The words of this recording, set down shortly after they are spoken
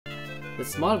The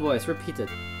small voice repeated,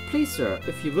 "Please, sir,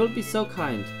 if you will be so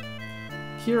kind."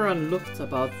 Kieran looked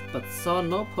about but saw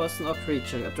no person or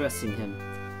creature addressing him.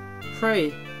 "Pray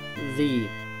thee,"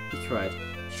 he cried,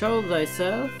 "show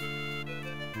thyself,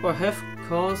 or have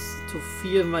cause to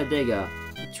fear my dagger."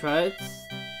 He tried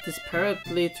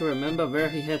desperately to remember where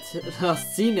he had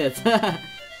last seen it.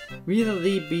 "Whether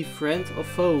thee be friend or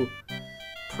foe,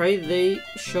 pray thee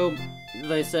show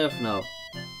thyself now."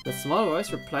 The small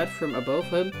voice replied from above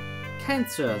him, "Kind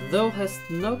sir, thou hast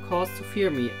no cause to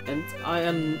fear me, and I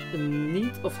am in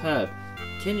need of help.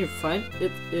 Can you find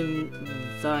it in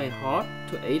thy heart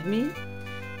to aid me?"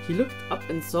 He looked up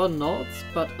and saw naught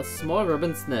but a small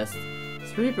robin's nest,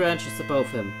 3 branches above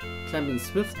him. Climbing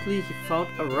swiftly, he found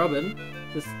a robin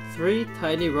with 3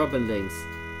 tiny robinlings,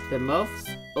 their mouths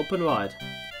open wide.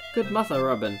 "Good mother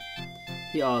robin,"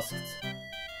 he asked,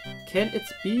 "can it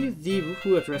be thee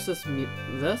who addresses me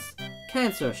thus?"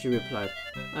 "Kind sir," she replied,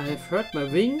 "I have hurt my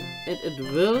wing, and it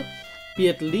will be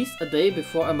at least a day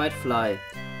before I might fly.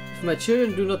 If my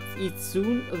children do not eat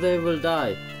soon, they will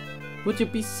die. Would you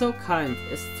be so kind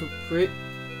as to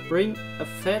bring a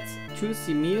fat,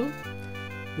 juicy meal?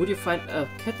 Would you find a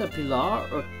caterpillar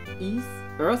or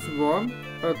earthworm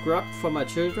or grub for my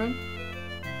children?"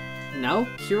 Now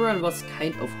Kieran was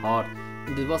kind of hard,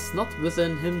 and it was not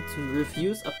within him to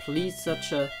refuse a plea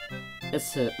such as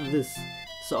this.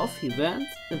 So off he went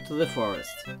into the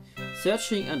forest.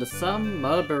 Searching under some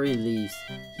mulberry leaves,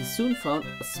 he soon found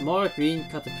a small green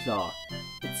caterpillar.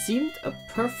 It seemed a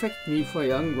perfect meal for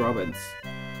young robins.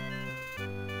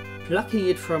 Plucking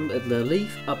it from the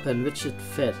leaf upon which it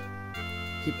fed,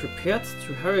 he prepared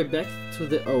to hurry back to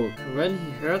the oak when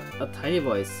he heard a tiny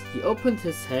voice. He opened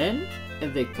his hand,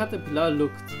 and the caterpillar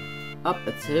looked up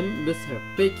at him with her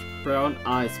big brown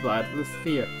eyes wide with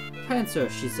fear. "Kind sir,"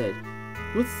 she said,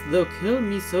 "wouldst thou kill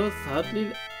me so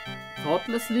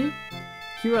thoughtlessly?"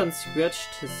 Kieran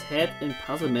scratched his head in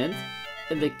puzzlement,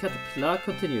 and the caterpillar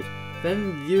continued,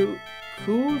 "When you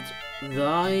cooled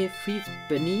thy feet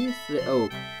beneath the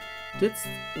oak, didst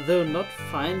thou not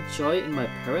find joy in my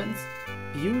parents'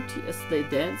 beauty as they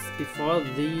danced before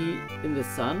thee in the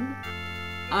sun?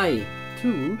 I,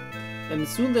 too, am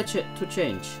soon to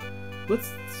change.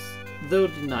 Wouldst thou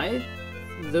deny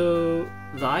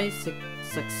thy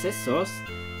successors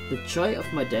the joy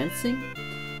of my dancing?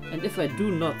 And if I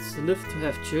do not live to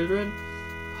have children,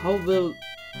 how will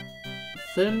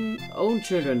thine own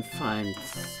children find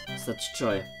such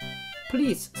joy?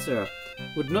 Please, sir,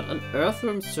 would not an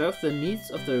earthworm serve the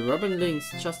needs of the robinlings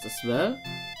just as well?"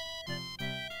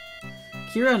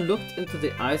 Kieran looked into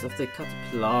the eyes of the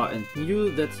caterpillar and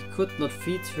knew that he could not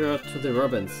feed her to the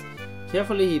robins.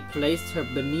 Carefully he placed her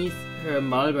beneath her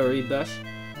mulberry bush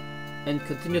and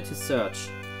continued his search.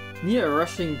 Near a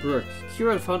rushing brook,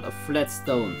 Kieran found a flat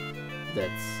stone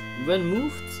that, when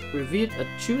moved, revealed a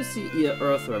juicy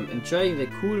earthworm enjoying the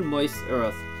cool, moist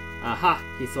earth. "Aha,"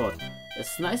 he thought,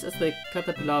 "as nice as the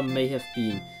caterpillar may have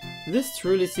been, this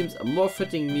truly seems a more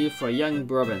fitting meal for young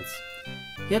robins."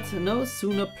 He had no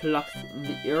sooner plucked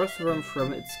the earthworm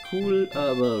from its cool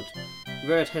abode,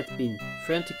 where it had been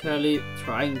frantically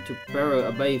trying to burrow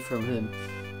away from him,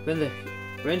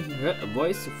 when he heard a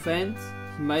voice so faint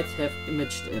he might have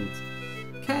imagined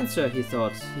it. "Kind sir," he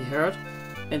thought he heard,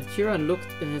 and Kieran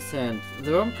looked in his hand.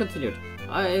 The worm continued,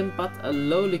 "I am but a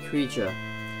lowly creature.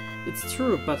 It's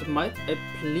true, but might I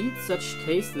plead such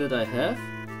case that I have?"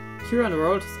 Kieran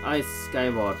rolled his eyes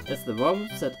skyward as the worm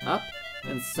sat up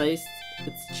and seized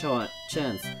its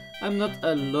chance. "I'm not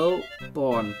a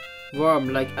low-born worm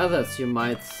like others you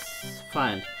might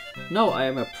find. No, I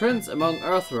am a prince among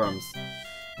earthworms.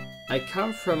 I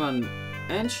come from an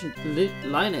ancient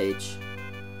lineage.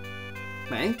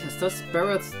 My ancestors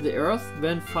buried the earth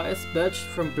when fires belched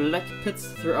from black pits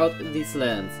throughout these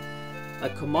lands. I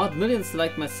command millions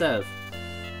like myself.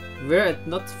 Were it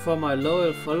not for my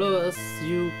loyal followers,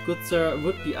 you, good sir,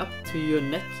 would be up to your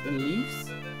neck in leaves,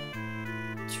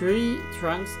 tree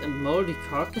trunks and moldy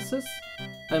carcasses.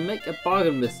 I make a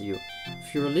bargain with you.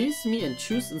 If you release me and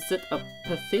choose instead a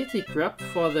pathetic grub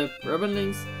for the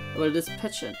robinlings, I will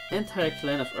dispatch an entire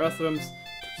clan of earthworms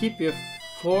to keep your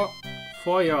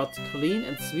foreyard clean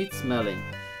and sweet smelling,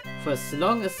 for as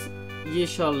long as ye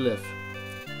shall live."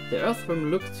 The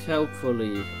earthworm looked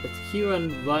hopefully at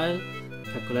Kieran while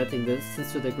calculating the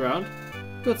distance to the ground.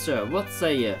 "Good sir, what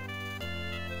say ye?"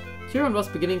 Kieran was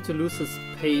beginning to lose his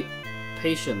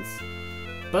patience,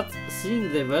 but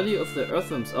seeing the value of the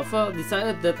earthworm's offer,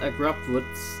 decided that a grub would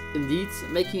indeed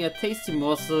making a tasty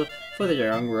morsel for the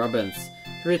young robins.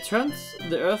 He returned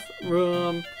the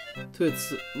earthworm to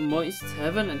its moist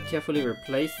haven and carefully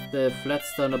replaced the flat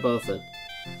stone above it.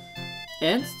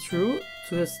 And true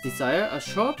to his desire. A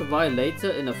short while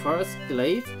later, in a forest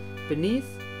glade, beneath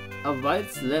a wide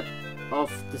slab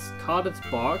of discarded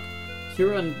bark,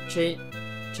 Kieran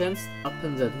chanced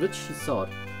upon that which he sought.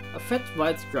 A fat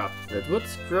white scrub that would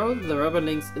grow the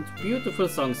robberlings into beautiful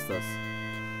songsters.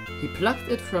 He plucked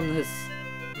it from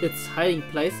its hiding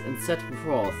place and set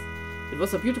forth. It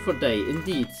was a beautiful day,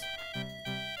 indeed.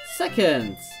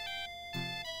 Second!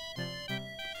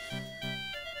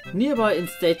 Nearby in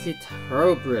stately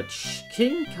Trowbridge,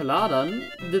 King Caladan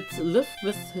did live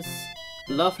with his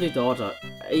lovely daughter,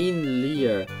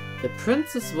 Eine. The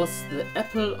princess was the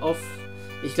apple of...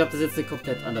 Ich glaube, das ist jetzt eine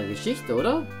komplett andere Geschichte,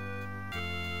 oder?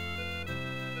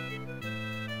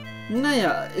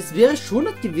 Naja, es wäre schon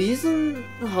nett gewesen,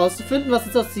 herauszufinden, was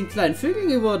jetzt aus den kleinen Vögeln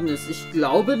geworden ist. Ich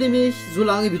glaube nämlich, so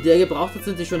lange wie der gebraucht hat,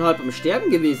 sind sie schon halb am Sterben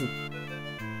gewesen.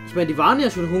 Ich meine, die waren ja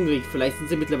schon hungrig, vielleicht sind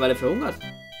sie mittlerweile verhungert.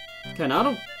 Keine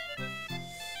Ahnung.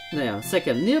 Naja,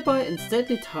 second. Nearby in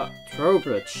stately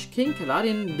Trowbridge, King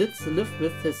Caladan did live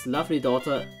with his lovely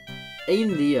daughter,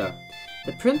 Eine.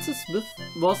 The princess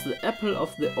was the apple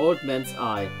of the old man's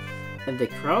eye, and the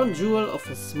crown jewel of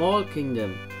his small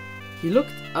kingdom. He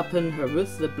looked upon her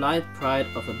with the blind pride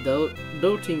of a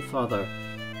doting father,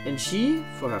 and she,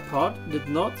 for her part, did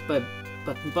naught but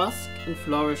bask and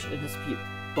flourish in his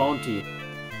bounty.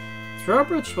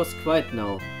 Trowbridge was quiet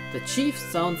now, the chief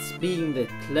sounds being the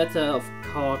clatter of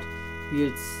cart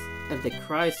wheels and the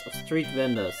cries of street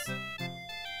vendors.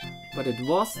 But it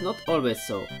was not always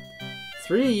so.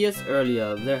 3 years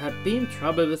earlier there had been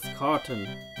trouble with Carthon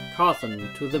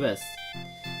to the west.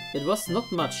 It was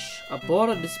not much, a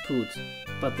border dispute,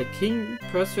 but the king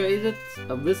persuaded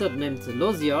a wizard named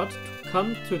Losiard to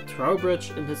come to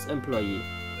Trowbridge in his employ,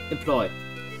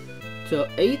 to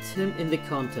aid him in the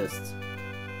contest.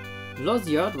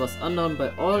 Losiard was unknown by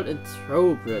all in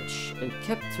Trowbridge and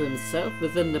kept to himself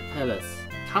within the palace,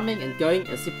 coming and going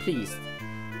as he pleased.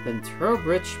 When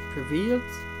Trowbridge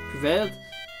prevailed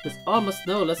with almost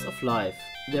no less of life,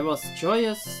 there was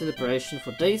joyous celebration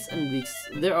for days and weeks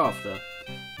thereafter.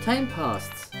 Time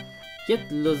passed, yet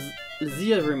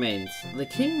Losiard remained. The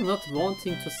king, not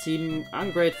wanting to seem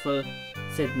ungrateful,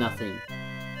 said nothing,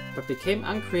 but became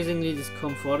increasingly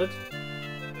discomforted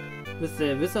with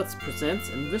the wizard's presence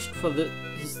and wished for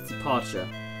his departure.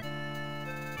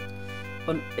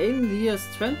 On Aine's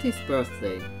 20th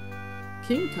birthday,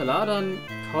 King Caladan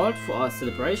called for a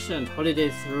celebration and holiday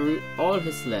through all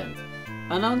his land.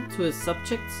 Unknown to his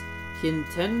subjects, he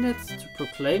intended to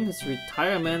proclaim his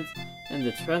retirement and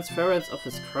the transference of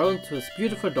his crown to his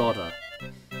beautiful daughter.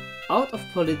 Out of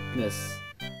politeness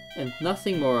and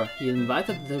nothing more, he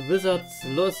invited the wizard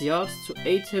Losiard to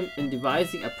aid him in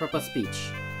devising a proper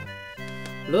speech.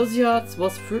 Losiard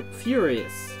was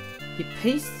furious. He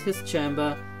paced his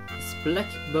chamber, his black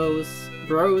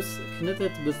brows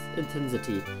knitted with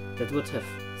intensity that would have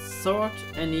soured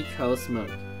any cow's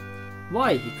milk.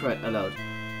 "Why," he cried aloud,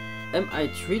 "am I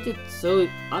treated so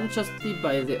unjustly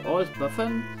by the old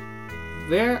buffon?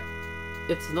 Were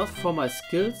it not for my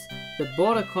skills, the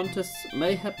border contests,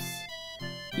 mayhaps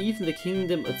even the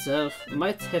kingdom itself,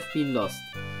 might have been lost.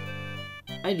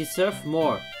 I deserve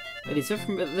more. I deserve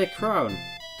the crown.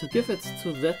 To give it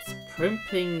to that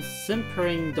primping,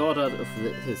 simpering daughter of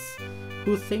his,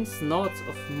 who thinks naught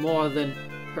of more than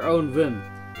her own whim,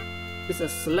 is a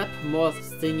slap more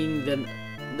stinging than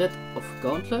that of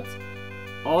gauntlet.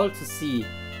 All to see,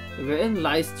 wherein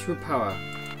lies true power."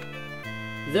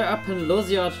 Thereupon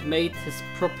Losiard made his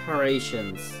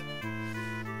preparations.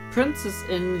 Princess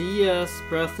Aine's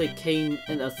birthday came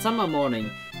on a summer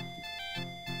morning.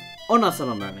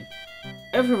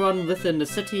 Everyone within the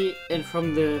city and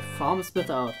from the farms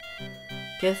without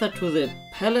gathered to the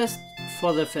palace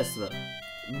for the festival.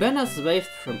 Banners waved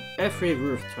from every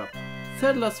rooftop,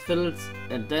 fiddlers fiddled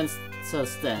and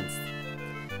dancers danced.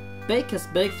 Bakers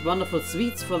baked wonderful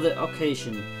sweets for the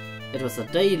occasion. It was a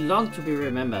day long to be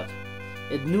remembered.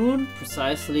 At noon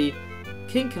precisely,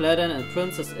 King Caladan and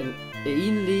Princess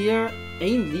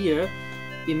Eine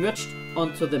emerged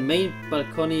onto the main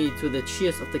balcony to the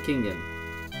cheers of the kingdom.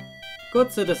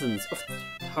 "Good citizens of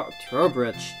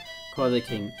Trowbridge," called the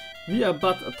king, "we are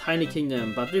but a tiny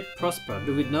kingdom, but we prosper,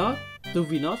 do we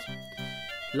not?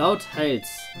 Loud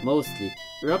hails, mostly,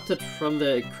 erupted from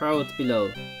the crowd below.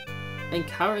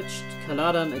 Encouraged,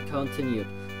 Caladan continued,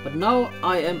 "But now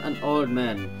I am an old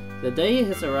man. The day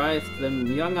has arrived when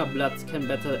younger blood can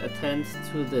better attend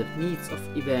to the needs of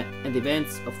and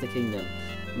events of the kingdom.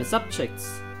 My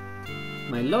subjects,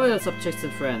 my loyal subjects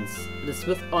and friends, it is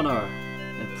with honor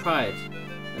and pride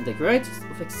and the greatest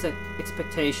of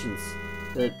expectations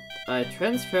that I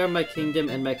transfer my kingdom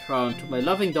and my crown to my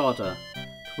loving daughter,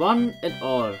 To one and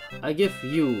all, I give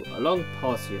you a long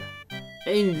pause here.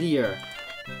 Ein Lear.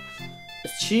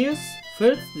 As cheers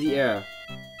filled the air,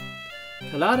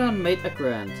 Caladan made a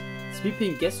grand,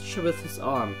 sweeping gesture with his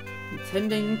arm,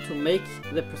 intending to make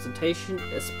the presentation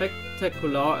as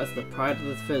spectacular as the pride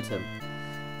that filled him.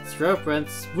 His robe ran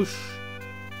swoosh,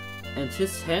 and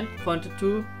his hand pointed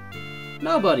to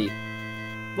nobody.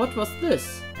 What was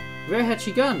this? Where had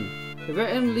she gone? Where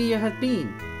Emily had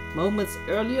been? Moments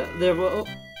earlier there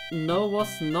was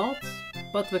not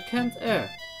but vacant air.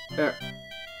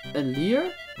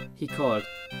 Lear? He called,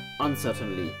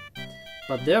 uncertainly.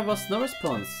 But there was no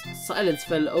response. Silence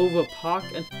fell over park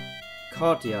and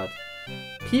courtyard.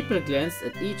 People glanced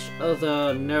at each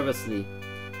other nervously.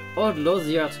 Old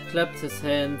Losiard clapped his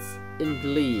hands in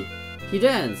glee. He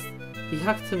danced. He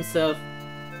hugged himself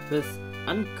with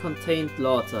uncontained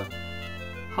laughter.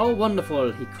 How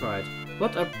wonderful, he cried.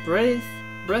 What a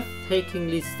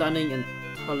breathtakingly stunning and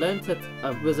talented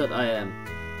a wizard I am.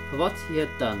 For what he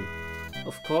had done,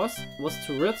 of course, was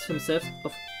to rid himself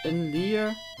of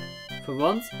Enlear for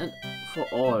once and for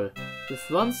all. With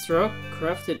one stroke,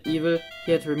 crafted evil,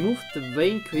 he had removed the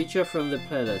vain creature from the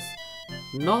palace.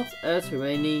 Naught else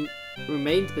remained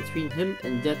between him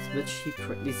and that which he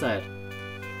desired.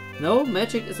 No,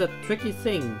 magic is a tricky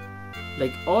thing,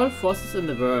 like all forces in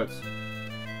the world.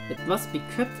 It must be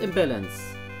kept in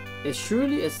balance, as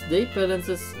surely as day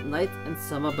balances night and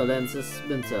summer balances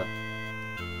winter.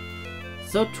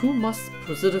 So too must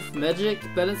positive magic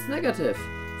balance negative.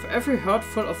 For every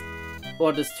hurtful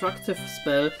or destructive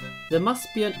spell, there must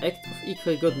be an act of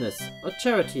equal goodness, or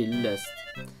charity, lest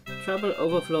trouble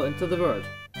overflow into the world.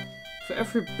 For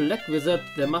every black wizard,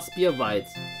 there must be a white.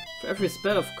 For every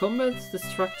spell of combat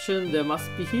destruction, there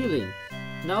must be healing.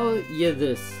 Now hear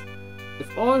this.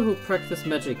 If all who practice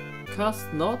magic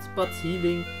cast naught but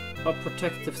healing or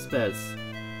protective spells,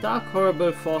 dark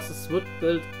horrible forces would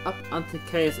build up until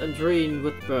chaos and ruin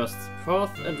would burst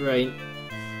forth and rain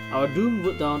our doom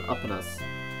would down upon us.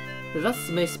 Thus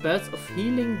may spells of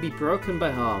healing be broken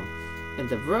by harm, and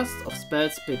the worst of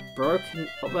spells be broken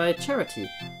by charity.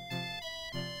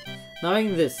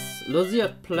 Knowing this,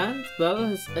 Losiard planned well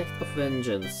his act of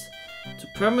vengeance. To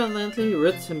permanently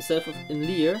rid himself of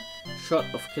Enlear, short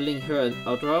of killing her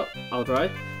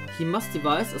outright, he must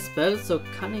devise a spell so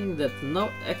cunning that no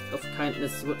act of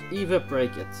kindness would ever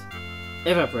break it.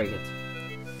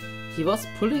 He was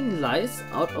pulling lice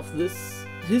out of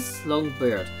his long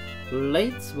beard,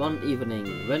 late one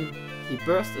evening, when he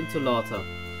burst into laughter.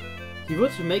 He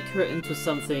would make her into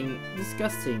something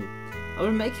disgusting. I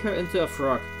will make her into a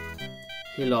frog.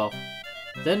 He laughed,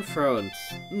 then frowned.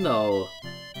 No,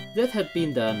 that had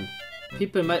been done.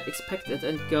 People might expect it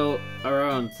and go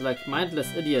around like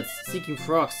mindless idiots seeking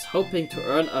frogs, hoping to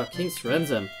earn a king's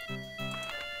ransom.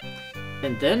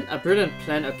 And then a brilliant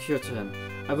plan occurred to him.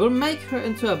 I will make her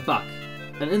into a bug,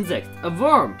 an insect, a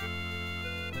worm!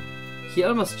 He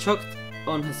almost choked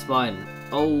on his wine.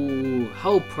 Oh,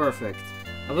 how perfect!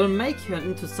 I will make her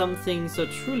into something so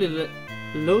truly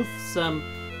loathsome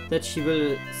that she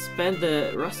will spend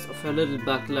the rest of her little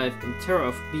bug life in terror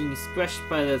of being squashed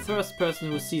by the first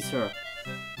person who sees her.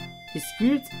 He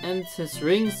squealed and his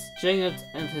rings jangled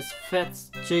and his fats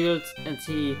jiggled and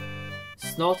he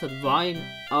snorted wine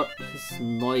out his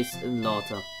noise in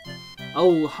laughter.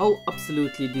 Oh, how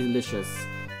absolutely delicious!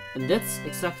 And that's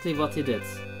exactly what he did.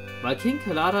 While King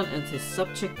Caladan and his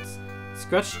subjects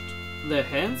scratched their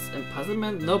hands in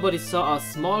puzzlement, nobody saw a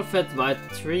small fat white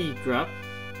tree grub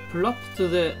plop to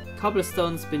the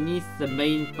cobblestones beneath the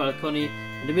main balcony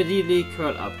and immediately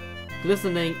curl up,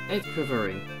 glistening and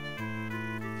quivering.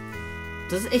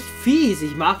 Das ist echt fies,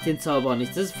 ich mag den Zauber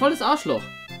nicht, das ist volles Arschloch.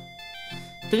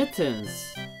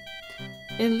 Drittens.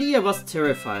 Enlear was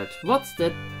terrified. What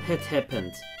that had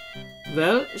happened?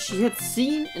 Well, she had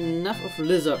seen enough of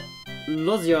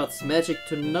Losiard's magic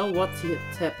to know what had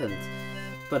happened.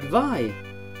 But why?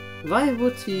 Why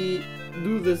would he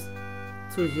do this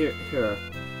to her?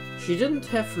 She didn't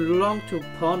have long to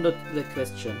ponder the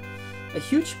question. A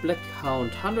huge black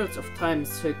hound, hundreds of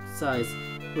times her size,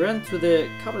 ran to the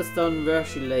cobblestone where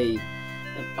she lay,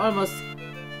 and almost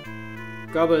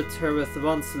gobbled her with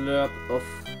one slurp of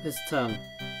his tongue.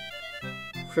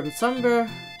 From somewhere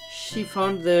she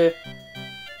found the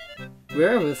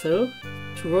wherewithal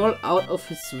to roll out of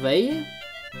his way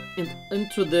and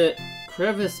into the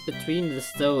crevice between the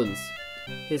stones.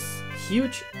 His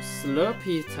huge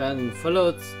slurpy tongue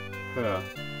followed her,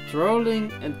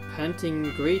 drowling and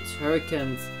panting great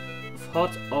hurricanes of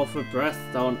hot, awful breath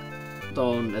down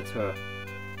at her.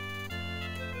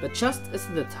 But just as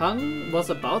the tongue was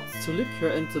about to lick her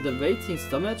into the waiting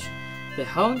stomach, the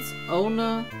hound's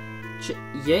owner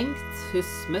yanked his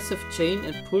massive chain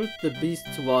and pulled the beast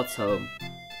toward home.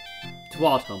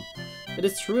 It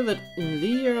is true that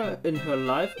Leah in her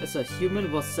life as a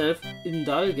human was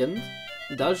self-indulgent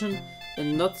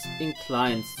and not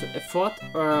inclined to effort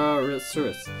or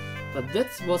resource, but that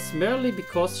was merely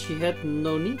because she had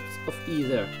no need of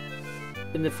either.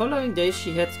 In the following days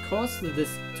she had cause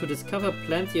to discover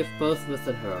plenty of both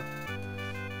within her.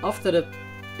 After the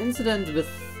incident with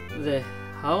the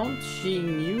hound, she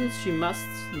knew she must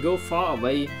go far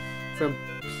away from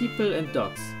people and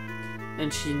dogs,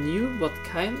 and she knew what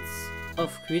kinds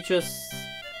of creatures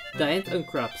dined on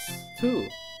grubs too.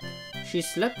 She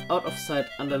slept out of sight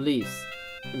under leaves,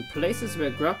 in places where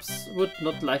grubs would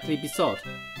not likely be sought.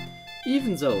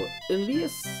 Even so,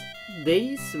 Leah's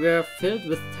days were filled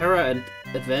with terror and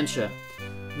adventure.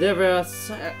 There were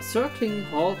circling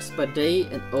hawks by day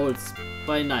and owls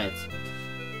by night.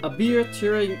 A bear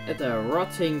tearing at a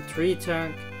rotting tree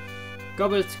trunk,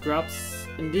 gobbled grubs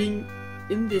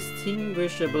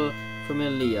indistinguishable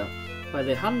from Leah by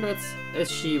the hundreds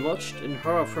as she watched in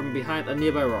horror from behind a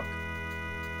nearby rock.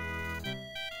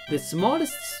 The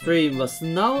smallest stream was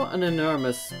now an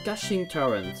enormous, gushing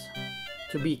torrent,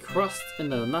 to be crossed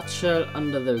in a nutshell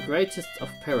under the greatest of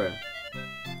peril.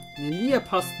 Leah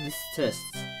passed these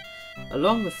tests,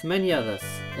 along with many others,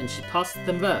 and she passed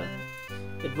them well.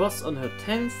 It was on her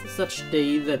 10th such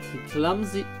day that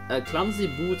a clumsy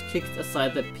boot kicked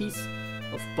aside the piece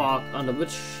of bark under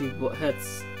which she had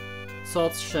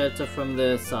sought shelter from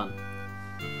the sun.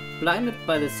 Blinded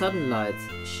by the sudden light,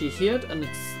 she heard an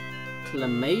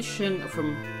exclamation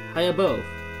from high above.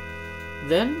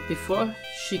 Then, before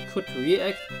she could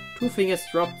react, 2 fingers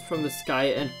dropped from the sky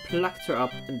and plucked her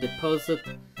up and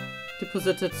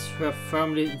deposited her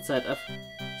firmly inside a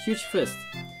huge fist.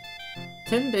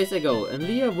 10 days ago, and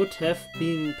Leah would have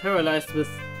been paralyzed with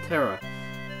terror,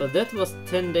 but that was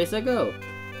 10 days ago.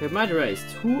 Her mind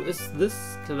raced. Who is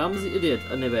this clumsy idiot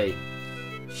anyway?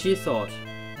 She thought.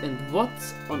 And what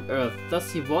on earth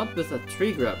does he want with a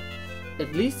tree grub?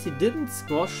 At least he didn't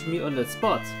squash me on that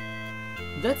spot.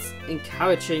 That's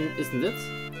encouraging, isn't it?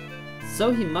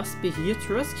 So he must be here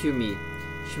to rescue me.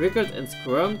 She wriggled and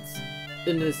squirmed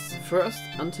in his fur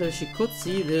until she could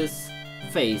see his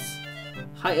face,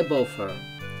 high above her,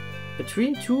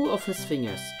 between 2 of his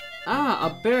fingers. Ah,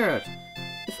 a bird!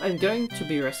 If I'm going to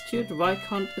be rescued, why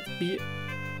can't it be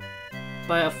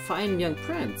by a fine young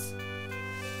prince?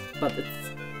 But it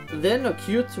then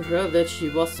occurred to her that she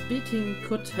was speaking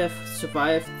could have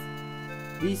survived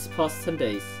these past 10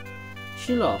 days.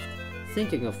 She laughed,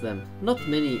 thinking of them. Not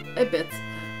many, I bet.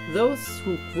 Those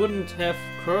who wouldn't have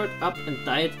curled up and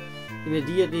died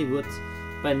immediately would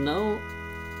by now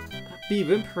be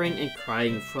whimpering and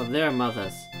crying for their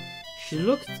mothers. She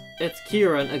looked at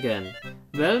Kieran again.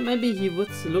 Well, maybe he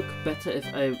would look better if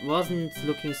I wasn't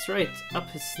looking straight up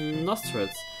his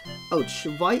nostrils. Ouch,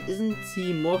 why isn't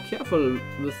he more careful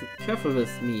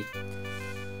with me?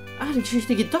 Ah, die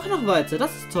Geschichte geht doch noch weiter,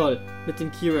 das ist toll, mit dem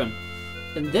Kieran.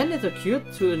 And then it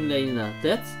occurred to Elena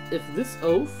that if this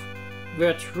oaf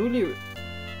were truly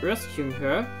rescuing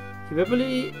her, he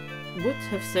probably would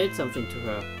have said something to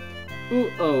her.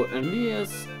 Oh, and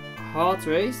Leah's heart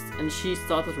raced and she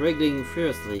started wriggling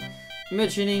furiously,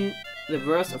 imagining the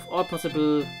worst of all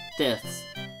possible deaths.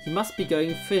 He must be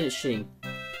going fishing.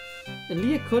 And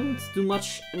Leah couldn't do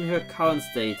much in her current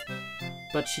state,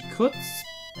 but she could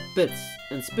spit,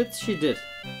 and spit she did.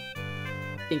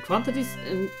 In quantities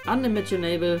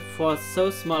unimaginable for so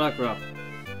small a grub.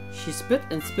 She spit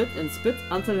and spit and spit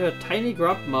until her tiny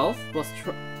grub mouth was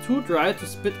too dry to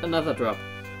spit another drop.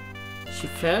 She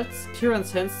felt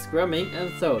Kieran's hands squirming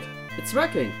and thought, it's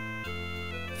working!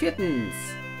 Viertens!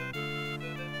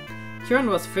 Kieran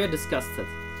was very disgusted.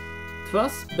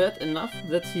 'Twas bad enough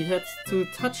that he had to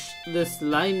touch this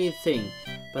slimy thing,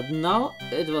 but now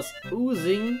it was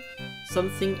oozing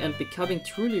something and becoming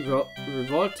truly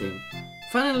revolting.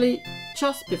 Finally,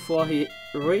 just before he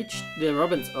reached the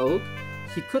robin's oak,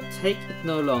 he could take it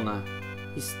no longer.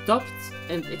 He stopped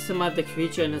and examined the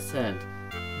creature in his hand.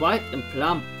 White and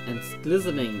plump and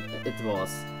glistening it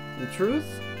was. In truth,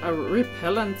 a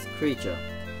repellent creature.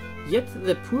 Yet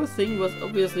the poor thing was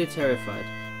obviously terrified.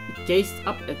 It gazed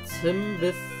up at him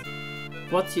with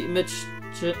what he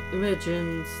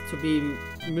imagined to be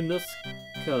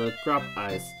minuscule grub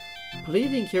eyes.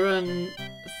 Pleading, Kieran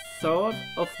thought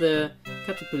of the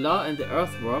caterpillar and the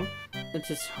earthworm, and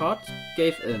his heart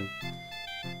gave in.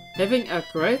 Having a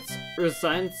great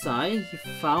resigned sigh, he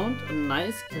found a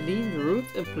nice clean root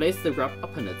and placed the grub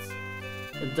upon it.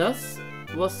 And thus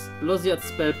was Losiad's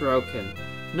spell broken.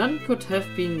 None could have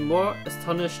been more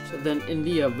astonished than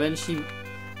Leah when she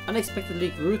unexpectedly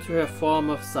grew to her form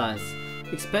of size.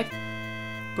 Expect,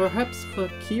 perhaps for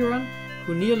Kieran,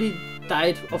 who nearly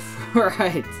died of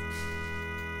fright.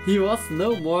 He was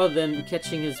no more than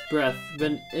catching his breath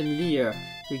when Leah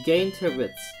regained her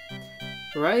wits.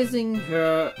 Raising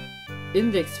her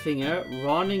index finger,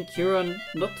 warning Kieran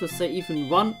not to say even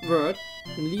one word,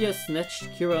 Leah snatched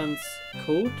Kieran's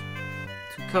coat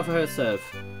to cover herself.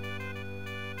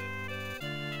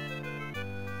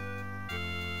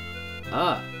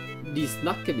 Ah, die ist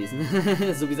nackt gewesen,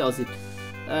 so wie es aussieht.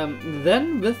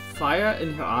 Then, with fire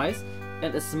in her eyes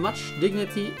and as much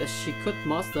dignity as she could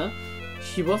muster,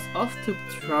 she was off to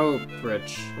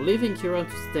Trowbridge, leaving Kieran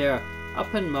to stare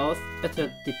open-mouthed at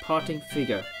her departing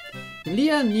figure.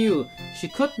 Leah knew she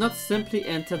could not simply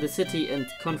enter the city and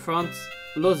confront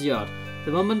Losiard.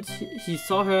 The moment he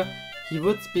saw her, he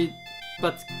would be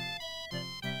but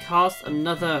cast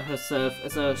another herself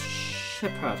as a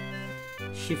shepherd.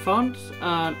 She found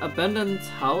an abandoned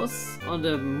house on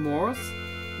the moors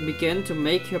and began to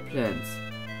make her plans.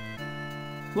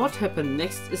 What happened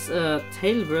next is a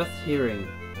tale worth hearing,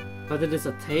 but it is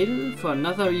a tale for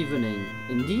another evening.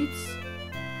 Indeed,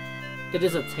 it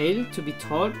is a tale to be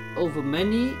told over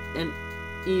many an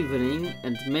evening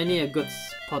and many a good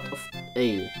pot of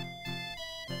ale.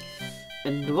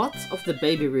 And what of the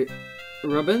baby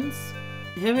robins?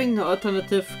 Having no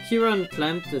alternative, Kieran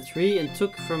climbed the tree and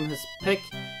took from his pack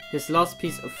his last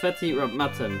piece of fatty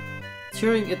mutton.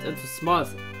 Tearing it into small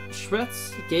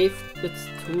shreds, he gave it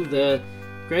to the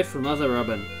grateful mother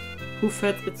robin, who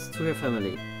fed it to her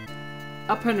family.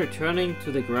 Upon returning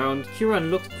to the ground, Kieran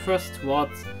looked first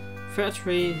towards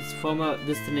Fairtree, his former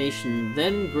destination,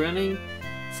 then grinning,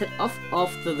 set off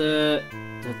after the...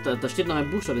 Da steht noch ein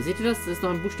Buchstabe. Seht ihr das? Das ist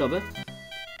noch ein Buchstabe.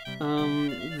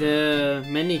 The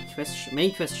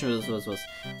main question or sowas.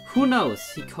 Who knows?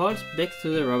 He called back to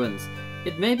the robins.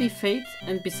 It may be fate,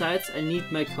 and besides I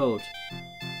need my coat.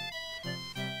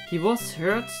 He was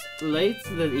heard late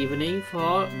that evening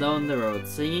far down the road,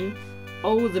 singing,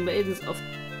 "Oh, the maidens of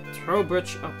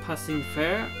Trowbridge are passing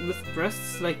fair, with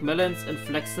breasts like melons and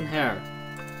flaxen hair."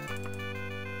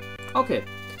 Okay.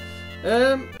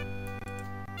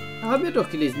 Haben wir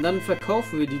durchgelesen. Dann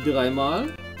verkaufen wir die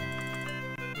dreimal.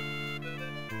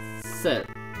 Sell.